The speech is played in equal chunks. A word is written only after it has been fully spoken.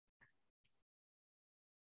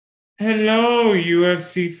Hello,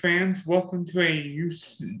 UFC fans. Welcome to a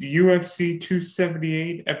UFC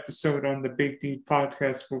 278 episode on the Big D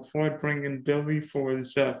podcast. Before I bring in Billy for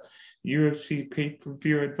his UFC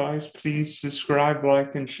pay-per-view advice, please subscribe,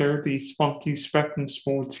 like, and share the Spunky Spectrum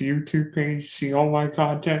Sports YouTube page. See all my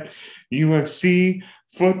content. UFC,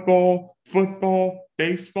 football,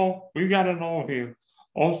 baseball. We got it all here.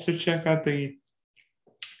 Also, check out the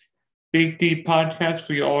Big D podcast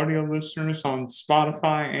for your audio listeners on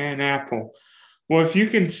Spotify and Apple. Well, if you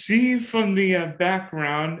can see from the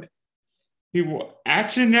background, he will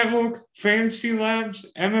Action Network, Fantasy Labs,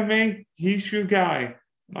 MMA. He's your guy,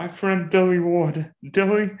 my friend Billy Ward.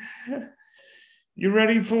 Billy, you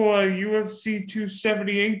ready for UFC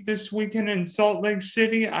 278 this weekend in Salt Lake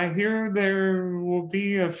City? I hear there will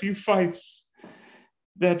be a few fights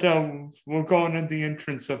that will go into the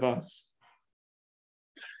entrance of us.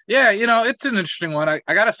 Yeah, it's an interesting one. I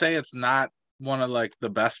gotta say it's not one of like the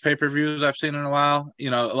best pay-per-views I've seen in a while. A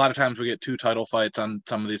lot of times we get two title fights on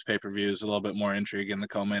some of these pay-per-views, a little bit more intrigue in the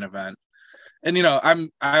co-main event. And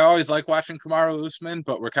I always like watching Kamaru Usman,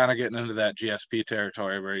 but we're kind of getting into that GSP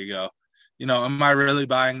territory where you go, am I really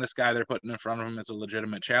buying this guy they're putting in front of him as a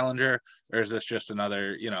legitimate challenger, or is this just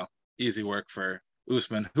another, easy work for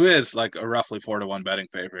Usman, who is like a roughly 4-1 betting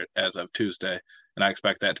favorite as of Tuesday, and I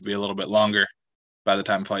expect that to be a little bit longer by the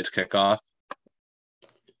time fights kick off.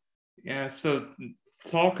 Yeah, so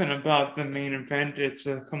talking about the main event, it's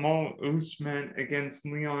Kamaru Usman against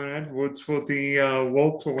Leon Edwards for the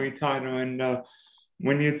welterweight title. And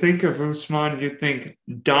when you think of Usman, you think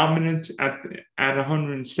dominance at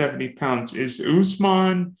 170 pounds. Is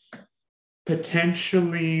Usman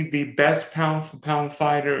potentially the best pound for pound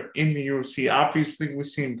fighter in the UFC? Obviously, we've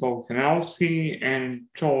seen Volkanovski and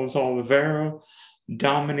Charles Oliveira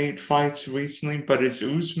dominate fights recently, but is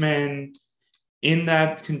Usman in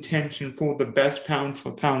that contention for the best pound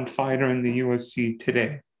for pound fighter in the UFC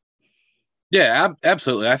today? Yeah,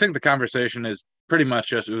 absolutely. I think the conversation is pretty much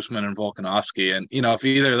just Usman and Volkanovski, and if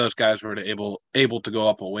either of those guys were to able to go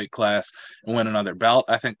up a weight class and win another belt,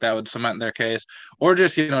 I think that would cement their case, or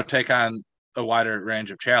just take on a wider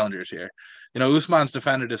range of challengers here. Usman's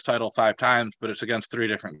defended his title 5 times, but it's against 3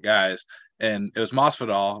 different guys, and it was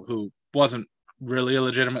Masvidal, who wasn't really a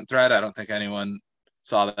legitimate threat. I don't think anyone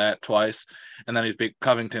saw that twice. And then he's beat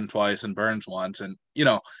Covington twice and Burns once. And,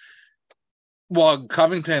 while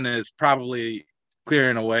Covington is probably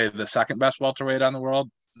clearing away the second best welterweight on the world,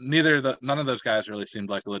 none of those guys really seemed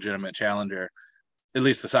like a legitimate challenger, at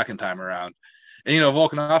least the second time around. And,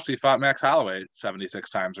 Volkanovski fought Max Holloway 76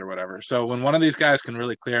 times or whatever. So when one of these guys can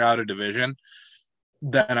really clear out a division,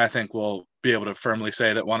 then I think we'll be able to firmly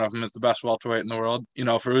say that one of them is the best welterweight in the world.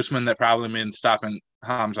 For Usman, that probably means stopping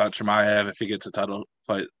Khamzat Chimaev if he gets a title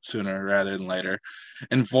fight sooner rather than later.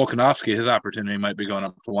 And Volkanovski, his opportunity might be going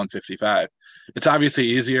up to 155. It's obviously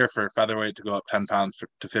easier for featherweight to go up 10 pounds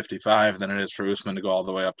to 55 than it is for Usman to go all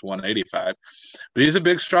the way up to 185. But he's a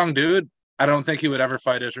big, strong dude. I don't think he would ever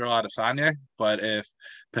fight Israel Adesanya, but if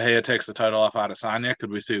Pereira takes the title off Adesanya, could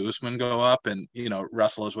we see Usman go up and,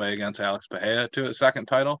 wrestle his way against Alex Pereira to a second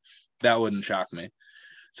title? That wouldn't shock me.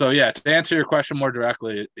 So, yeah, to answer your question more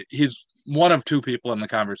directly, he's one of 2 people in the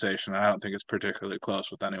conversation. I don't think it's particularly close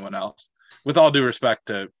with anyone else. With all due respect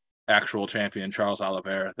to actual champion Charles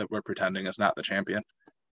Oliveira, that we're pretending is not the champion.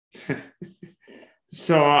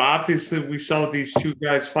 So obviously we saw these 2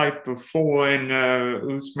 guys fight before, and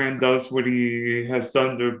Usman does what he has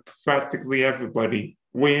done to practically everybody: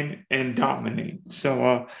 win and dominate.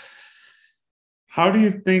 So how do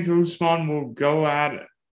you think Usman will go at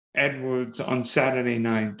Edwards on Saturday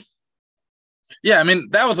night? Yeah, I mean,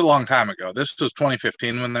 that was a long time ago. This was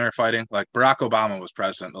 2015 when they were fighting. Like, Barack Obama was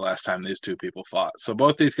president the last time these 2 people fought. So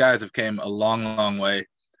both these guys have came a long, long way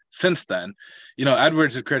since then.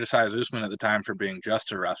 Edwards had criticized Usman at the time for being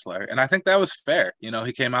just a wrestler, and I think that was fair.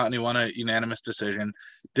 He came out and he won a unanimous decision,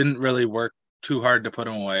 didn't really work too hard to put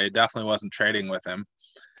him away, definitely wasn't trading with him.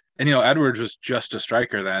 And, Edwards was just a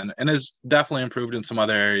striker then and has definitely improved in some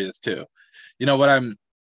other areas too.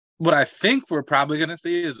 What I think we're probably going to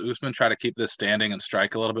see is Usman try to keep this standing and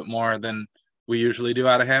strike a little bit more than we usually do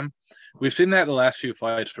out of him. We've seen that the last few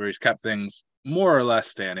fights where he's kept things more or less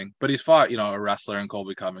standing, but he's fought, a wrestler in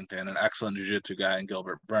Colby Covington, an excellent jiu-jitsu guy in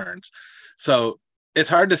Gilbert Burns. So it's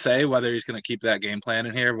hard to say whether he's going to keep that game plan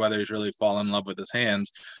in here, whether he's really fallen in love with his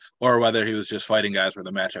hands, or whether he was just fighting guys where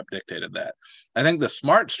the matchup dictated that. I think the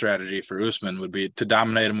smart strategy for Usman would be to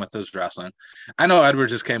dominate him with his wrestling. I know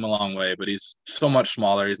Edwards just came a long way, but he's so much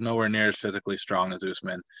smaller. He's nowhere near as physically strong as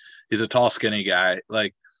Usman. He's a tall, skinny guy.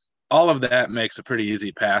 Like, all of that makes a pretty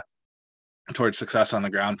easy path towards success on the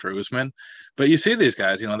ground for Usman. But you see these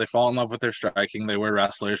guys, they fall in love with their striking. They were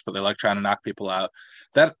wrestlers, but they like trying to knock people out.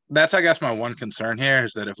 That's I guess my one concern here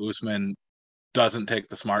is that if Usman doesn't take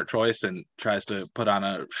the smart choice and tries to put on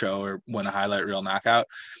a show or win a highlight reel knockout,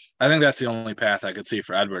 I think that's the only path I could see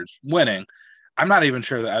for Edwards winning. I'm not even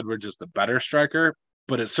sure that Edwards is the better striker,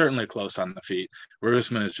 but it's certainly close on the feet, where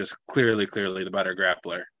Usman is just clearly the better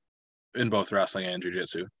grappler in both wrestling and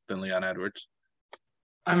jiu-jitsu than Leon Edwards.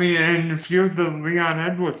 I mean, and if you're the Leon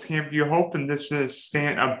Edwards camp, you're hoping this is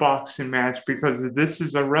a boxing match, because if this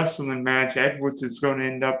is a wrestling match, Edwards is going to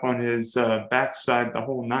end up on his backside the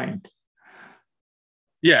whole night.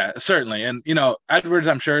 Yeah, certainly. And, Edwards,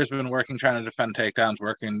 I'm sure, has been working, trying to defend takedowns,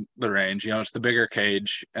 working the range. It's the bigger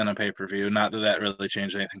cage and a pay-per-view. Not that really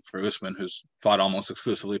changed anything for Usman, who's fought almost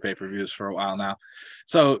exclusively pay-per-views for a while now.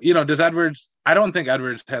 So, I don't think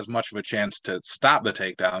Edwards has much of a chance to stop the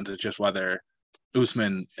takedowns. It's just whether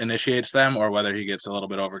Usman initiates them or whether he gets a little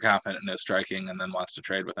bit overconfident in his striking and then wants to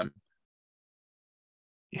trade with him.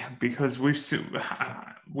 Yeah, because we've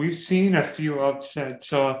seen a few upsets.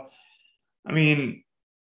 So, I mean,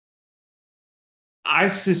 I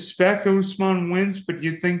suspect Usman wins, but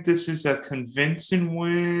you think this is a convincing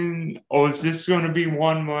win? Or is this going to be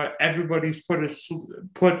one where everybody's put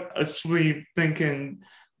asleep thinking,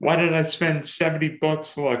 why did I spend $70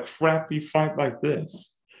 for a crappy fight like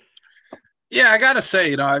this? Yeah, I gotta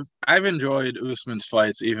say, I've enjoyed Usman's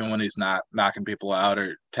fights even when he's not knocking people out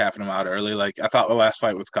or tapping them out early. Like, I thought the last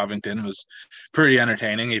fight with Covington was pretty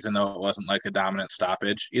entertaining, even though it wasn't like a dominant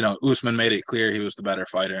stoppage. Usman made it clear he was the better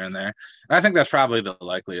fighter in there, and I think that's probably the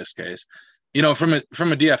likeliest case. From a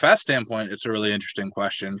DFS standpoint, it's a really interesting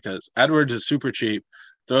question because Edwards is super cheap,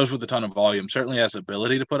 throws with a ton of volume, certainly has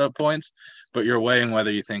ability to put up points, but you're weighing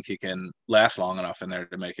whether you think he can last long enough in there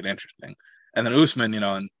to make it interesting. And then Usman,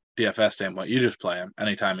 in DFS standpoint, you just play him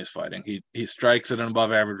anytime he's fighting. He strikes at an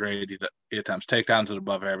above average rate. He attempts takedowns at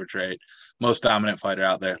above average rate. Most dominant fighter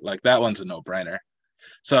out there. Like, that one's a no-brainer.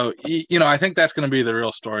 So, I think that's going to be the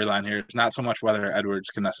real storyline here. It's not so much whether Edwards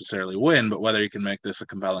can necessarily win, but whether he can make this a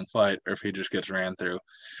compelling fight or if he just gets ran through.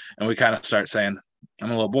 And we kind of start saying,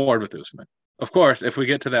 I'm a little bored with Usman. Of course, if we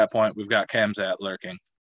get to that point, we've got Khamzat lurking,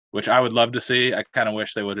 which I would love to see. I kind of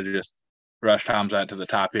wish they would have just rushed Khamzat to the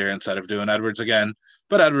top here instead of doing Edwards again.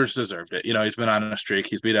 But Edwards deserved it. He's been on a streak.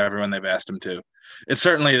 He's beat everyone they've asked him to. He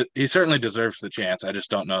certainly deserves the chance. I just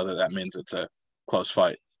don't know that means it's a close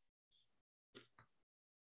fight.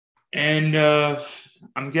 And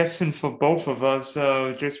I'm guessing for both of us,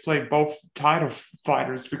 just play both title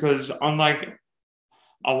fighters, because unlike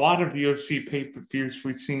a lot of UFC pay-per-views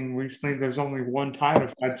we've seen recently, there's only one title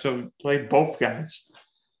fight, so play both guys.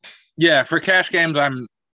 Yeah, for cash games, I'm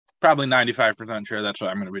probably 95% sure that's what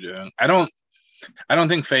I'm going to be doing. I don't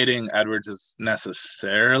think fading Edwards is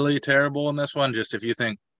necessarily terrible in this one. Just if you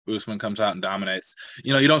think Usman comes out and dominates,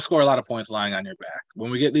 you don't score a lot of points lying on your back.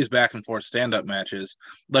 When we get these back and forth stand-up matches,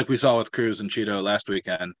 like we saw with Cruz and Cheeto last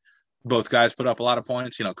weekend, both guys put up a lot of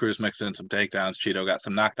points. Cruz mixed in some takedowns. Cheeto got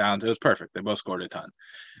some knockdowns. It was perfect. They both scored a ton.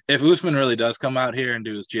 If Usman really does come out here and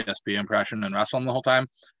do his GSP impression and wrestle him the whole time,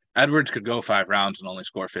 Edwards could go 5 rounds and only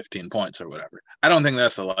score 15 points or whatever. I don't think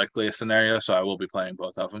that's the likeliest scenario, so I will be playing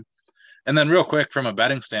both of them. And then real quick, from a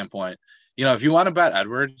betting standpoint, if you want to bet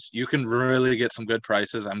Edwards, you can really get some good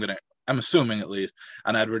prices. I'm assuming at least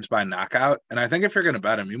on Edwards by knockout. And I think if you're going to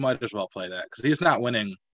bet him, you might as well play that because he's not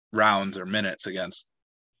winning rounds or minutes against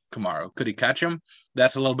Kamaru. Could he catch him?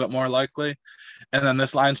 That's a little bit more likely. And then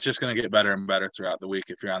this line's just going to get better and better throughout the week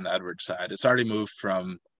if you're on the Edwards side. It's already moved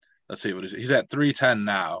from, let's see, what is it? He's at 310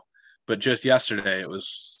 now, but just yesterday it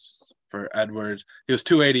was for Edwards. He was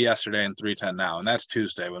 280 yesterday and 310 now, and that's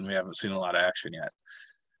Tuesday when we haven't seen a lot of action yet.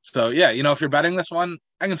 So, yeah, if you're betting this one,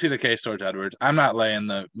 I can see the case towards Edwards. I'm not laying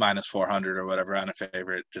the minus 400 or whatever on a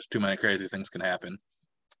favorite. Just too many crazy things can happen.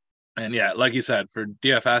 And, yeah, like you said, for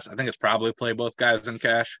DFS, I think it's probably play both guys in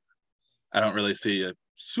cash. I don't really see a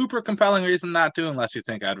super compelling reason not to unless you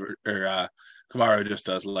think Edward or Kamaru just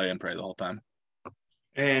does lay and pray the whole time.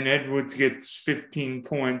 And Edwards gets 15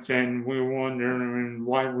 points, and we're wondering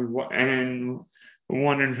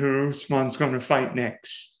who Usman's going to fight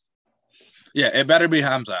next. Yeah, it better be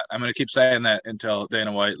Khamzat. I'm going to keep saying that until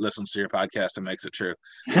Dana White listens to your podcast and makes it true.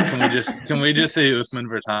 Can we just see Usman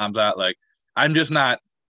versus Khamzat? Like, I'm just not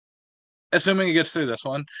assuming he gets through this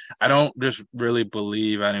one. I don't just really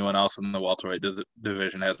believe anyone else in the welterweight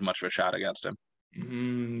division has much of a shot against him.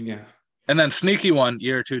 Yeah. And then sneaky one,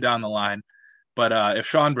 year or two down the line. But if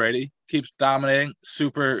Sean Brady keeps dominating,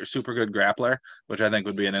 super, super good grappler, which I think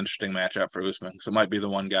would be an interesting matchup for Usman. So it might be the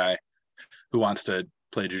one guy who wants to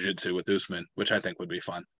play jiu-jitsu with Usman, which I think would be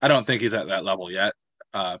fun. I don't think he's at that level yet.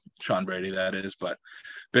 Sean Brady, that is, but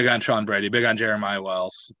big on Sean Brady, big on Jeremiah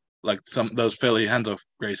Wells. Like those Renzo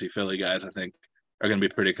Gracie Philly guys, I think are going to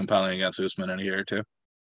be pretty compelling against Usman in a year or two.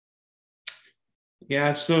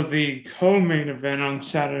 Yeah, so the co-main event on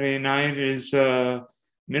Saturday night is a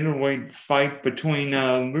middleweight fight between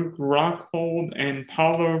Luke Rockhold and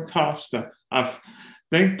Paulo Costa.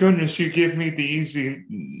 Thank goodness you give me the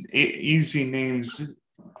easy names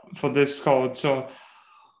for this card. So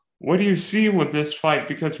what do you see with this fight?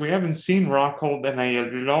 Because we haven't seen Rockhold in a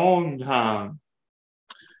long time.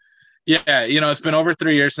 Yeah, it's been over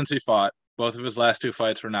 3 years since he fought. Both of his last two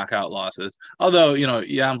fights were knockout losses. Although,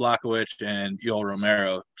 Jan Blachowicz and Yoel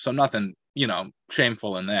Romero, so nothing,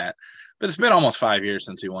 shameful in that. But it's been almost 5 years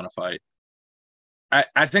since he won a fight.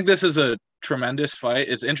 I think this is a tremendous fight.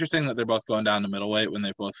 It's interesting that they're both going down to middleweight when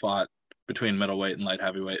they've both fought between middleweight and light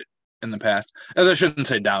heavyweight in the past. As I shouldn't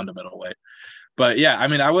say down to middleweight. But yeah, I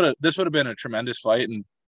mean, this would have been a tremendous fight in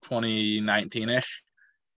 2019-ish.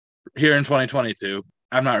 Here in 2022,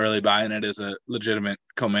 I'm not really buying it as a legitimate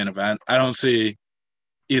co-main event. I don't see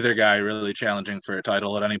either guy really challenging for a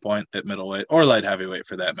title at any point at middleweight or light heavyweight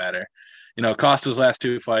for that matter. Costa's last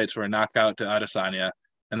two fights were a knockout to Adesanya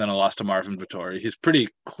and then a loss to Marvin Vettori. He's pretty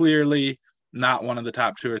clearly not one of the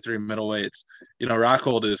top 2 or 3 middleweights.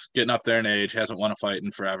 Rockhold is getting up there in age, hasn't won a fight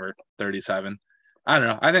in forever, 37. I don't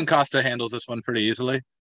know. I think Costa handles this one pretty easily.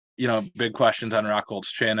 Big questions on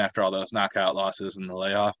Rockhold's chin after all those knockout losses and the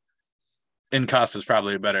layoff. And Costa's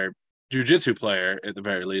probably a better jiu-jitsu player at the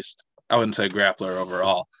very least. I wouldn't say grappler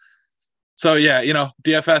overall. So yeah,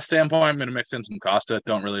 DFS standpoint, I'm going to mix in some Costa.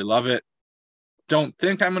 Don't really love it. Don't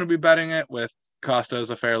think I'm going to be betting it with Costa as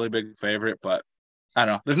a fairly big favorite, but I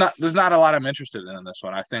don't know. There's not a lot I'm interested in this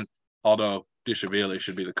one. I think Aldo Dvalishvili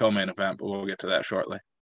should be the co-main event, but we'll get to that shortly.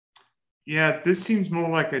 Yeah, this seems more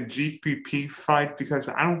like a GPP fight because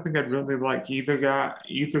I don't think I'd really like either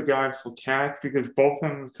guy for cash because both of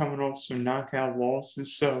them are coming off some knockout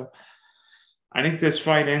losses. So I think this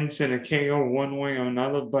fight ends in a KO one way or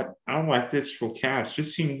another, but I don't like this for cash.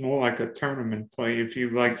 This seems more like a tournament play if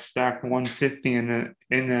you like stack 150 in an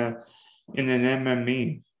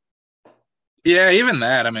MME. Yeah, even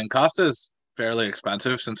that. I mean, Costa's fairly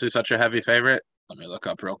expensive since he's such a heavy favorite. Let me look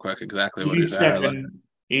up real quick exactly what he's at.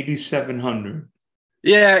 8,700.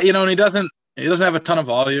 Yeah, and he doesn't have a ton of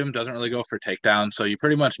volume, doesn't really go for takedowns, so you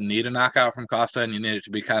pretty much need a knockout from Costa, and you need it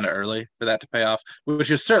to be kind of early for that to pay off, which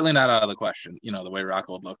is certainly not out of the question, the way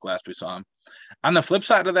Rockhold looked last we saw him. On the flip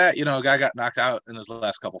side of that, a guy got knocked out in his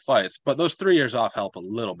last couple fights, but those 3 years off help a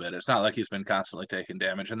little bit. It's not like he's been constantly taking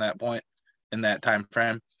damage in that time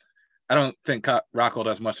frame. I don't think Rockhold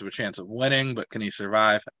has much of a chance of winning, but can he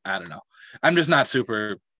survive? I don't know. I'm just not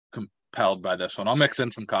super compelled by this one. I'll mix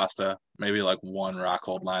in some Costa, maybe like one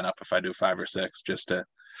Rockhold lineup if I do 5 or 6, just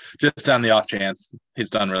on the off chance he's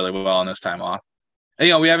done really well in his time off.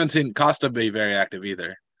 And, we haven't seen Costa be very active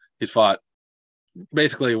either. He's fought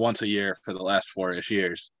basically once a year for the last 4-ish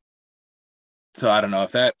years. So I don't know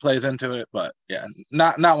if that plays into it, but yeah,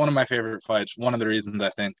 not one of my favorite fights. One of the reasons I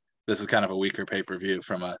think this is kind of a weaker pay-per-view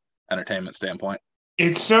from a entertainment standpoint.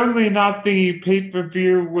 It's certainly not the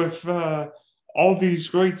pay-per-view with all these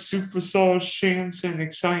great superstars, champs, and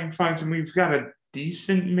exciting fights. And we've got a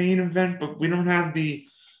decent main event, but we don't have the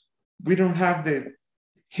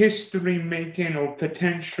history-making or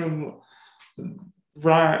potential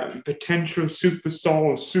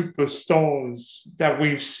superstars that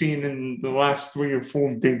we've seen in the last 3 or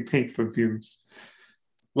 4 big pay-per-views.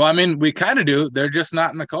 Well, I mean, we kind of do. They're just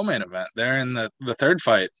not in the co-main event. They're in the third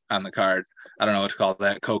fight on the card. I don't know what to call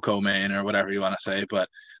that, co-main or whatever you want to say, but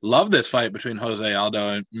love this fight between Jose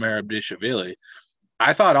Aldo and Merab Dvalishvili.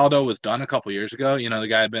 I thought Aldo was done a couple years ago. The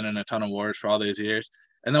guy had been in a ton of wars for all these years.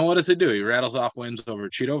 And then what does he do? He rattles off wins over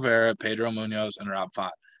Chito Vera, Pedro Munoz, and Rob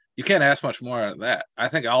Font. You can't ask much more of that. I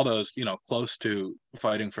think Aldo's, close to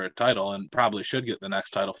fighting for a title and probably should get the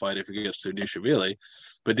next title fight if he gets through Dvalishvili.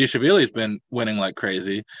 But Dvalishvili's been winning like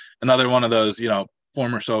crazy. Another one of those,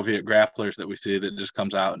 former Soviet grapplers that we see that just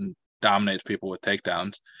comes out and dominates people with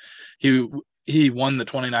takedowns. He won the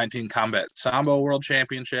 2019 Combat Sambo World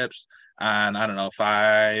Championships on,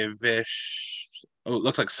 5-ish. Oh, it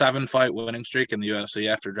looks like 7-fight winning streak in the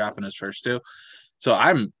UFC after dropping his first 2. So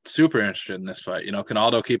I'm super interested in this fight. Can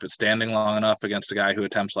Aldo keep it standing long enough against a guy who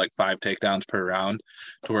attempts like 5 takedowns per round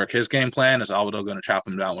to work his game plan? Is Aldo going to chop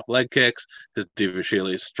him down with leg kicks? Is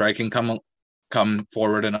Dvalishvili's striking come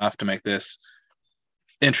forward enough to make this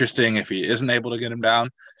interesting if he isn't able to get him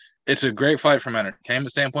down? It's a great fight from an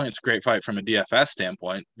entertainment standpoint. It's a great fight from a DFS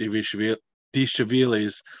standpoint.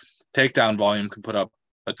 Dvalishvili's takedown volume can put up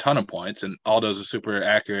a ton of points, and Aldo's a super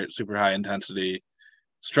accurate, super high intensity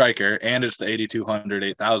striker, and it's the 8,200,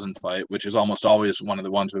 8,000 fight, which is almost always one of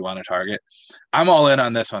the ones we want to target. I'm all in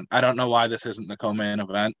on this one. I don't know why this isn't the co-main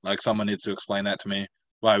event. Like, someone needs to explain that to me,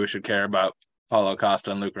 why we should care about Paulo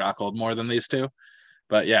Costa and Luke Rockhold more than these two.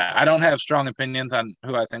 But yeah, I don't have strong opinions on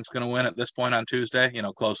who I think is going to win at this point on Tuesday. You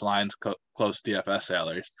know, close lines, close DFS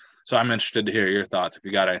salaries. So I'm interested to hear your thoughts if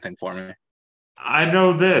you got anything for me. I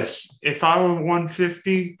know this. If I were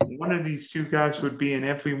 150, one of these two guys would be in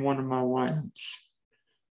every one of my lineups.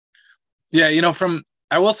 Yeah, you know,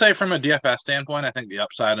 I will say from a DFS standpoint, I think the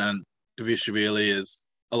upside on Dvalishvili is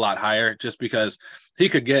a lot higher just because he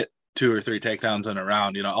could get 2 or 3 takedowns in a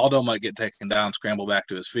round. You know, Aldo might get taken down, scramble back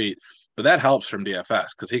to his feet, but that helps from DFS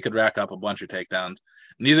because he could rack up a bunch of takedowns.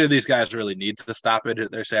 Neither of these guys really needs the stoppage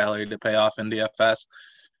at their salary to pay off in DFS.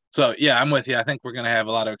 So, yeah, I'm with you. I think we're going to have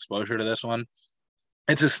a lot of exposure to this one.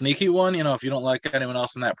 It's a sneaky one. You know, if you don't like anyone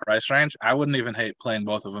else in that price range, I wouldn't even hate playing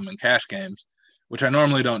both of them in cash games, which I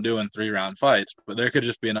normally don't do in 3-round fights, but there could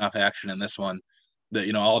just be enough action in this one that,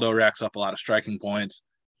 you know, Aldo racks up a lot of striking points.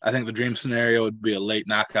 I think the dream scenario would be a late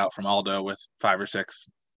knockout from Aldo with 5 or 6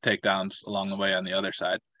 takedowns along the way on the other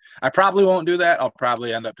side. I probably won't do that. I'll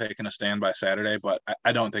probably end up taking a stand by Saturday, but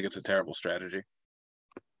I don't think it's a terrible strategy.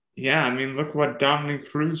 Yeah, I mean, look what Dominic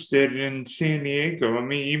Cruz did in San Diego. I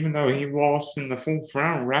mean, even though he lost in the 4th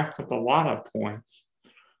round, racked up a lot of points.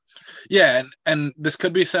 Yeah, and this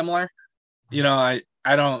could be similar. You know,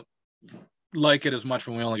 I don't like it as much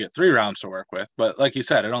when we only get 3 rounds to work with, but like you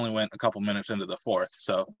said, it only went a couple minutes into the 4th.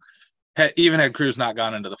 So even had Cruz not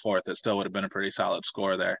gone into the 4th, it still would have been a pretty solid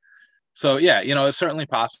score there. So, yeah, you know, it's certainly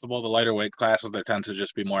possible. The lighter weight classes, there tends to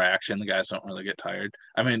just be more action. The guys don't really get tired.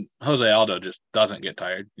 I mean, Jose Aldo just doesn't get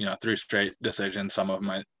tired. You know, 3 straight decisions. Some of them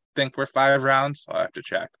I think were 5 rounds. I'll have to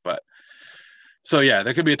check. But so, yeah,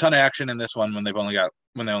 there could be a ton of action in this one when they only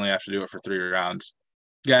have to do it for 3 rounds.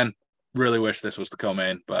 Again, really wish this was the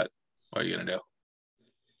co-main, but what are you going to do?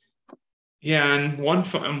 Yeah, and one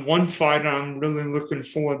fight I'm really looking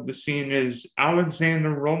forward to seeing is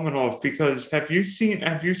Alexander Romanov, because have you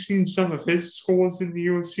seen some of his scores in the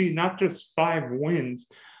UFC? Not just 5 wins,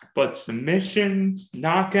 but submissions,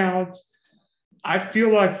 knockouts. I feel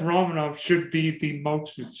like Romanov should be the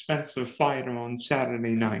most expensive fighter on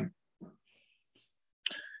Saturday night.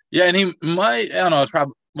 Yeah, and he might. I don't know. It's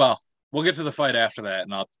probably we'll get to the fight after that,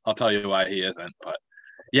 and I'll tell you why he isn't. But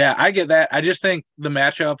yeah, I get that. I just think the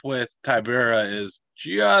matchup with Tybura is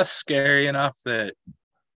just scary enough that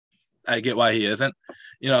I get why he isn't.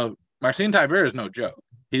 You know, Marcin Tybura is no joke.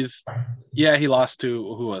 He lost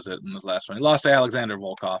to, who was it in his last one? He lost to Alexander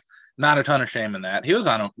Volkov. Not a ton of shame in that. He was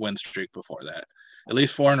on a win streak before that. At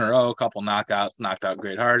least 4 in a row, a couple knockouts, knocked out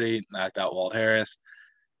Great Hardy, knocked out Walt Harris.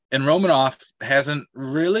 And Romanov hasn't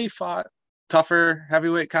really fought tougher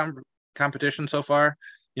heavyweight competition so far.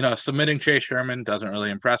 You know, submitting Chase Sherman doesn't really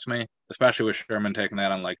impress me, especially with Sherman taking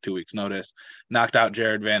that on like 2 weeks' notice. Knocked out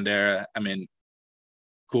Jared Vandera. I mean,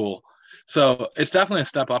 cool. So it's definitely a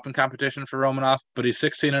step up in competition for Romanov, but he's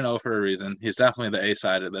 16-0 for a reason. He's definitely the A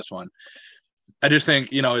side of this one. I just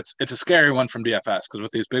think, you know, it's a scary one from DFS because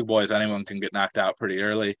with these big boys, anyone can get knocked out pretty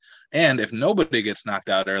early. And if nobody gets knocked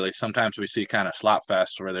out early, sometimes we see kind of slot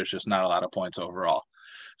fests where there's just not a lot of points overall.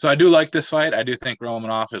 So I do like this fight. I do think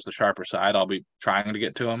Romanov is the sharper side. I'll be trying to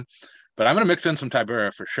get to him. But I'm going to mix in some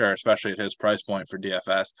Tybura for sure, especially at his price point for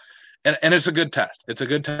DFS. And it's a good test. It's a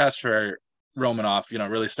good test for Romanov, you know,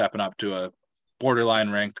 really stepping up to a borderline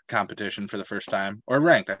ranked competition for the first time. Or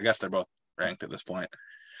ranked. I guess they're both ranked at this point.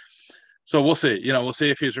 So we'll see. You know, we'll see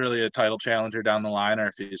if he's really a title challenger down the line or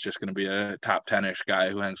if he's just going to be a top 10-ish guy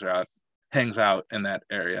who hangs out in that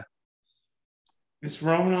area. It's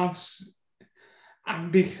Romanov's.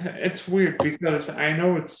 It's weird because I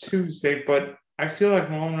know it's Tuesday, but I feel like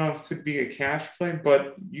Romanov could be a cash play,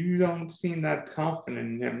 but you don't seem that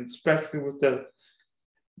confident in him, especially with the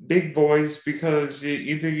big boys, because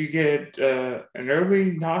either you get an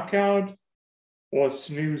early knockout or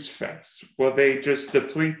snooze fest, where they just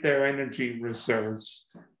deplete their energy reserves.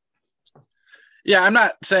 Yeah, I'm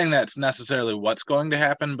not saying that's necessarily what's going to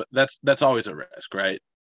happen, but that's always a risk, right?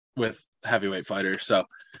 With heavyweight fighters. So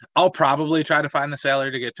I'll probably try to find the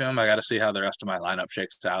salary to get to him. I got to see how the rest of my lineup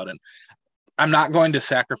shakes out. And I'm not going to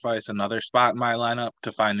sacrifice another spot in my lineup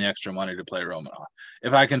to find the extra money to play Romanov.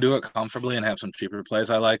 If I can do it comfortably and have some cheaper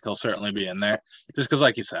plays I like, he'll certainly be in there. Just because,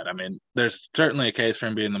 like you said, I mean, there's certainly a case for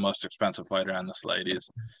him being the most expensive fighter on the slate.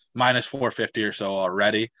 He's minus 450 or so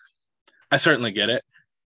already. I certainly get it.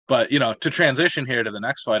 But, you know, to transition here to the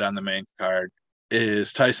next fight on the main card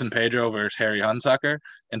is Tyson Pedro versus Harry Hunsucker.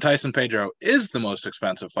 And Tyson Pedro is the most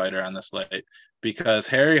expensive fighter on the slate because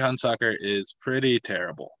Harry Hunsucker is pretty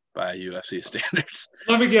terrible. by UFC standards.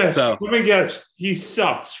 Let me guess. So, He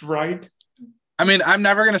sucks, right? I mean, I'm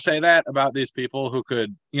never going to say that about these people who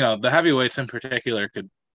could, the heavyweights in particular could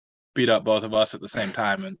beat up both of us at the same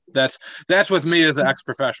time. And that's with me as an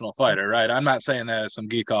ex-professional fighter, right? I'm not saying that as some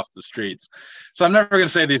geek off the streets. So I'm never going to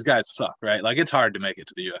say these guys suck, right? Like, it's hard to make it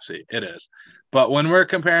to the UFC. It is. But when we're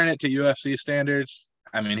comparing it to UFC standards,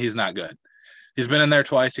 I mean, he's not good. He's been in there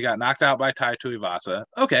twice. He got knocked out by Tai Tuivasa.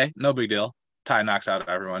 Okay, no big deal. Tai knocks out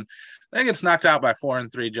everyone. Then gets knocked out by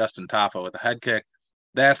 4-3 Justin Tafa with a head kick.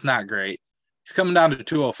 That's not great. He's coming down to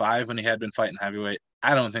 205 when he had been fighting heavyweight.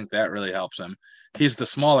 I don't think that really helps him. He's the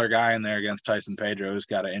smaller guy in there against Tyson Pedro, who's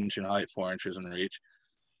got 1 inch in height, 4 inches in reach.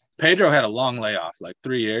 Pedro had a long layoff, like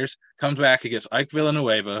 3 years. Comes back, he gets Ike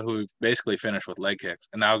Villanueva, who basically finished with leg kicks,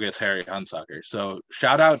 and now gets Harry Hunsucker. So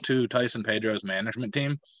shout out to Tyson Pedro's management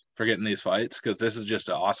team for getting these fights, because this is just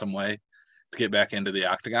an awesome way to get back into the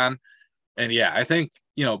octagon. And yeah, I think,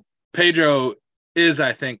 Pedro is,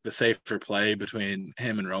 I think, the safer play between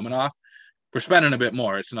him and Romanov. We're spending a bit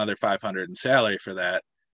more. It's another $500 in salary for that.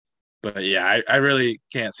 But yeah, I really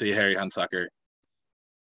can't see Harry Hunsucker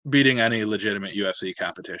beating any legitimate UFC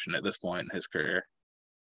competition at this point in his career.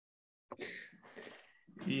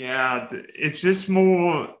 Yeah, it's just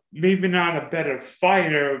more, maybe not a better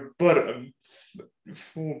fighter, but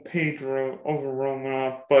for Pedro over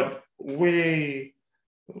Romanov, but way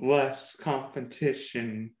less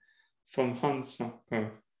competition from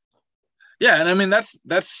Hunsucker. Yeah, and I mean that's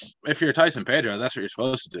if you're Tyson Pedro, that's what you're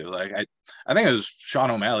supposed to do. Like I think it was Sean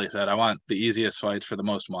O'Malley said, I want the easiest fights for the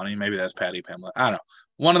most money. Maybe that's Paddy Pimblett. I don't know.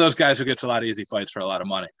 One of those guys who gets a lot of easy fights for a lot of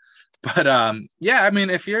money. But yeah, I mean,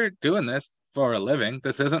 if you're doing this for a living,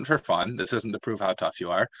 this isn't for fun. This isn't to prove how tough you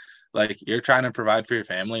are. Like, you're trying to provide for your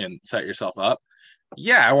family and set yourself up.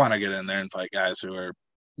 Yeah, I want to get in there and fight guys who are,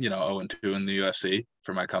 0-2 in the UFC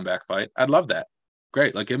for my comeback fight. I'd love that.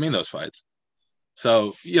 Great. Like, give me those fights.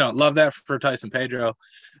 So, love that for Tyson Pedro.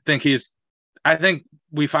 I think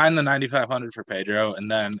we find the 9,500 for Pedro. And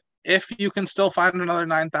then if you can still find another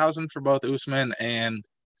 9,000 for both Usman and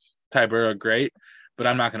Tybura, great. But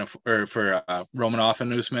I'm not going to, or for Romanov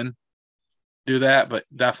and Usman, do that. But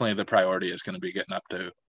definitely the priority is going to be getting up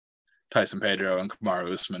to Tyson Pedro and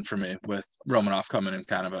Kamaru Usman for me, with Romanov coming in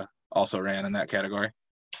kind of also ran in that category.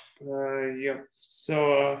 Yeah.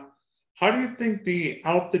 So, how do you think the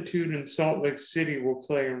altitude in Salt Lake City will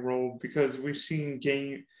play a role? Because we've seen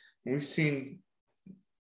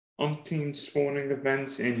umpteen sporting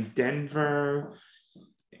events in Denver,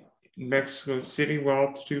 Mexico City, where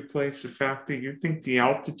altitude plays a factor. You think the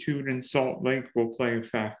altitude in Salt Lake will play a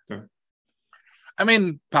factor? I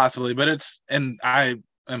mean, possibly, but and I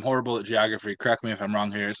am horrible at geography. Correct me if I'm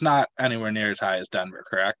wrong here. It's not anywhere near as high as Denver,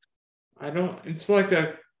 correct? It's like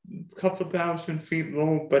a couple thousand feet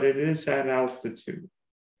low, but it is at altitude.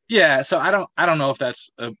 Yeah, so I don't know if that's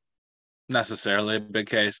necessarily a big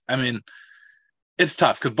case. I mean, it's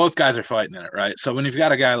tough because both guys are fighting in it, right? So when you've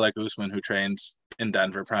got a guy like Usman who trains in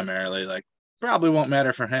Denver primarily, like, probably won't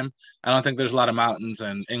matter for him. I don't think there's a lot of mountains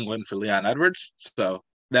in England for Leon Edwards, so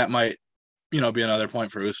that might, be another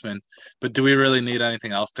point for Usman. But do we really need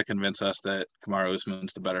anything else to convince us that Kamaru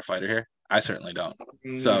Usman's the better fighter here? I certainly don't.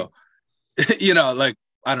 So, like,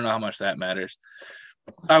 I don't know how much that matters.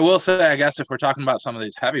 I will say, I guess, if we're talking about some of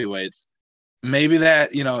these heavyweights, maybe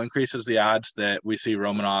that, increases the odds that we see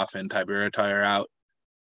Romanov and Tybura tire out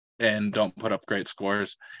and don't put up great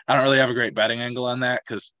scores. I don't really have a great betting angle on that,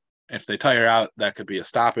 because if they tire out, that could be a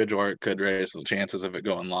stoppage, or it could raise the chances of it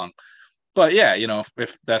going long. But yeah,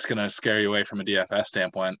 if that's going to scare you away from a DFS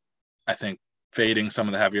standpoint, I think fading some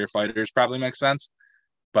of the heavier fighters probably makes sense.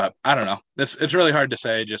 But I don't know. It's really hard to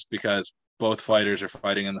say, just because both fighters are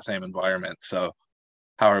fighting in the same environment. So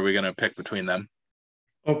how are we going to pick between them?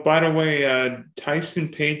 Oh, by the way, Tyson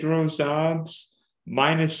Pedro's odds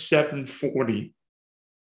 -740,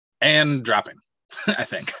 and dropping. I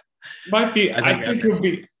think might be. I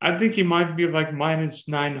think he might be like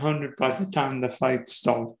 -900 by the time the fight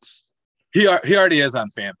starts. He already is on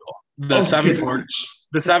FanDuel. The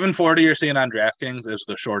 740 you're seeing on DraftKings is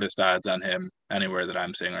the shortest odds on him anywhere that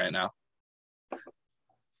I'm seeing right now.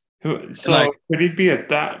 So could he be at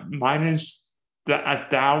that minus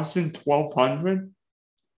 1,000, 1,200?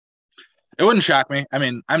 It wouldn't shock me. I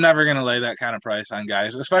mean, I'm never going to lay that kind of price on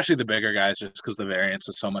guys, especially the bigger guys, just because the variance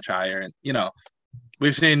is so much higher. And,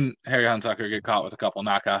 we've seen Harry Hunsucker get caught with a couple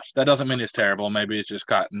knockouts. That doesn't mean he's terrible. Maybe he's just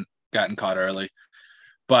gotten caught early.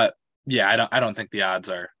 But yeah, I don't think the odds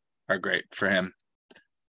are great for him.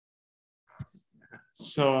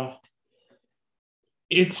 So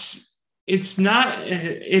it's a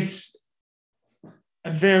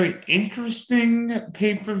very interesting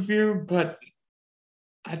pay-per-view, but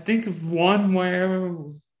I think of one where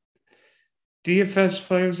DFS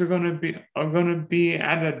players are gonna be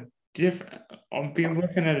at a different. I'll be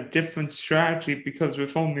looking at a different strategy because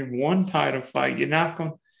with only one title fight,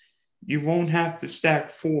 you won't have to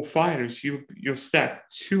stack four fighters. You'll stack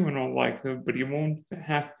two in all likelihood, but you won't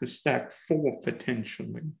have to stack four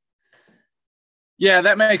potentially. Yeah,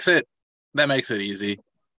 that makes it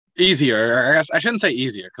easier. Or I guess I shouldn't say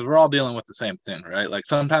easier because we're all dealing with the same thing, right? Like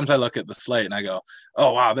sometimes I look at the slate and I go,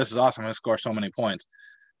 "Oh wow, this is awesome! I'm gonna score so many points."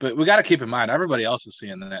 But we got to keep in mind everybody else is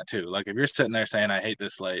seeing that too. Like if you're sitting there saying, "I hate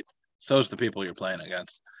this slate," so's the people you're playing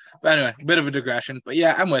against. But anyway, a bit of a digression. But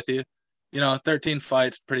yeah, I'm with you. 13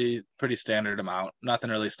 fights, pretty standard amount. Nothing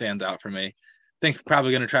really stands out for me. Think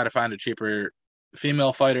probably going to try to find a cheaper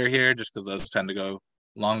female fighter here just because those tend to go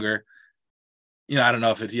longer. I don't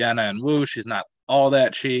know if it's Yana and Wu. She's not all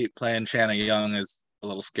that cheap. Playing Shanna Young is a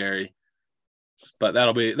little scary, but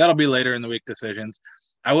that'll be later in the week decisions.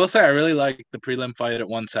 I will say I really like the prelim fight at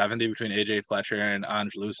 170 between AJ Fletcher and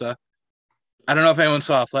Ange Lusa. I don't know if anyone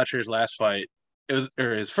saw Fletcher's last fight. It was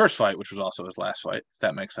or his first fight, which was also his last fight, if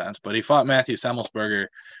that makes sense. But he fought Matthew Semmelsberger,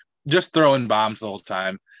 just throwing bombs the whole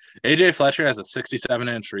time. AJ Fletcher has a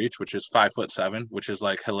 67-inch reach, which is 5'7", which is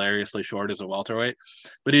like hilariously short as a welterweight.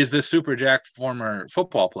 But he's this super jacked former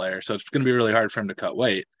football player, so it's going to be really hard for him to cut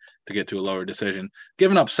weight to get to a lower decision.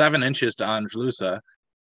 Giving up 7 inches to Ange Lusa,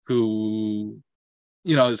 who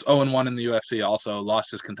is 0-1 in the UFC, also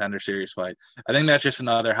lost his Contender Series fight. I think that's just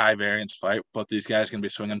another high variance fight. Both these guys can be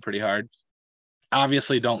swinging pretty hard.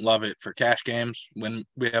 Obviously, don't love it for cash games when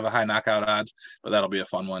we have a high knockout odds, but that'll be a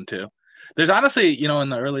fun one too. There's honestly, in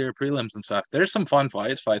the earlier prelims and stuff, there's some fun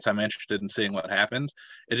fights I'm interested in seeing what happens.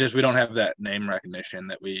 It's just we don't have that name recognition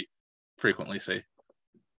that we frequently see.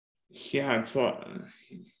 Yeah, it's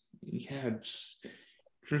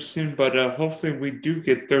interesting, but hopefully we do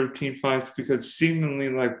get 13 fights because seemingly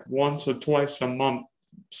like once or twice a month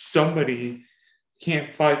somebody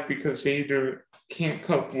can't fight because they either can't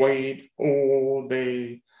cut weight or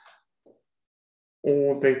they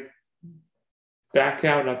back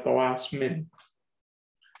out at the last minute.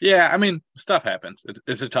 Yeah, I mean, stuff happens.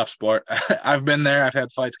 It's a tough sport. I've been there. I've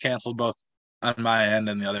had fights canceled both on my end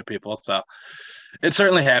and the other people. So it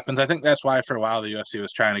certainly happens. I think that's why for a while the UFC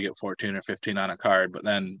was trying to get 14 or 15 on a card, but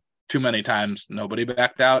then too many times nobody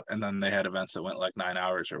backed out, and then they had events that went like 9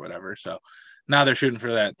 hours or whatever. So now they're shooting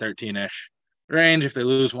for that 13-ish range. If they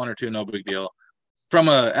lose one or two, no big deal. From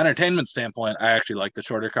a entertainment standpoint, I actually like the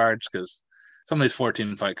shorter cards because some of these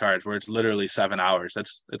 14 fight cards where it's literally 7 hours,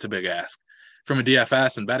 it's a big ask. From a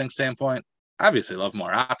DFS and betting standpoint, obviously love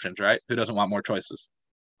more options, right? Who doesn't want more choices?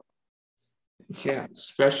 Yeah,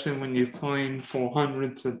 especially when you're playing for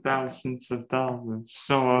hundreds of thousands of dollars.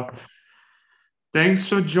 So, thanks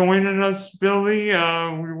for joining us, Billy.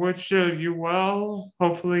 We wish you well.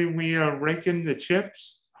 Hopefully, we are raking the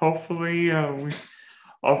chips. Hopefully,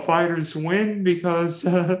 our fighters win because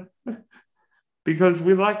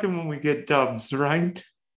we like them when we get dubs, right?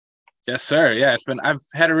 Yes, sir. Yeah, I've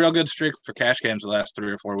had a real good streak for cash games the last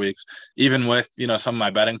 3 or 4 weeks, even with, some of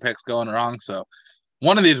my betting picks going wrong. So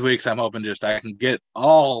one of these weeks I'm hoping just I can get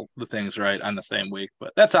all the things right on the same week.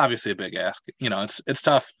 But that's obviously a big ask. It's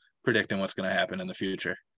tough predicting what's going to happen in the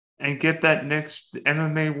future. And get that next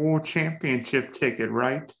MMA World Championship ticket,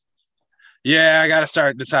 right? Yeah, I got to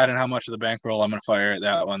start deciding how much of the bankroll I'm going to fire at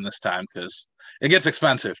that one this time because it gets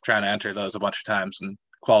expensive trying to enter those a bunch of times and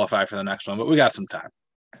qualify for the next one. But we got some time.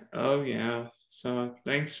 Oh, yeah. So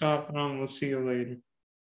thanks for hopping on. We'll see you later.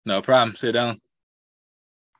 No problem. See you down.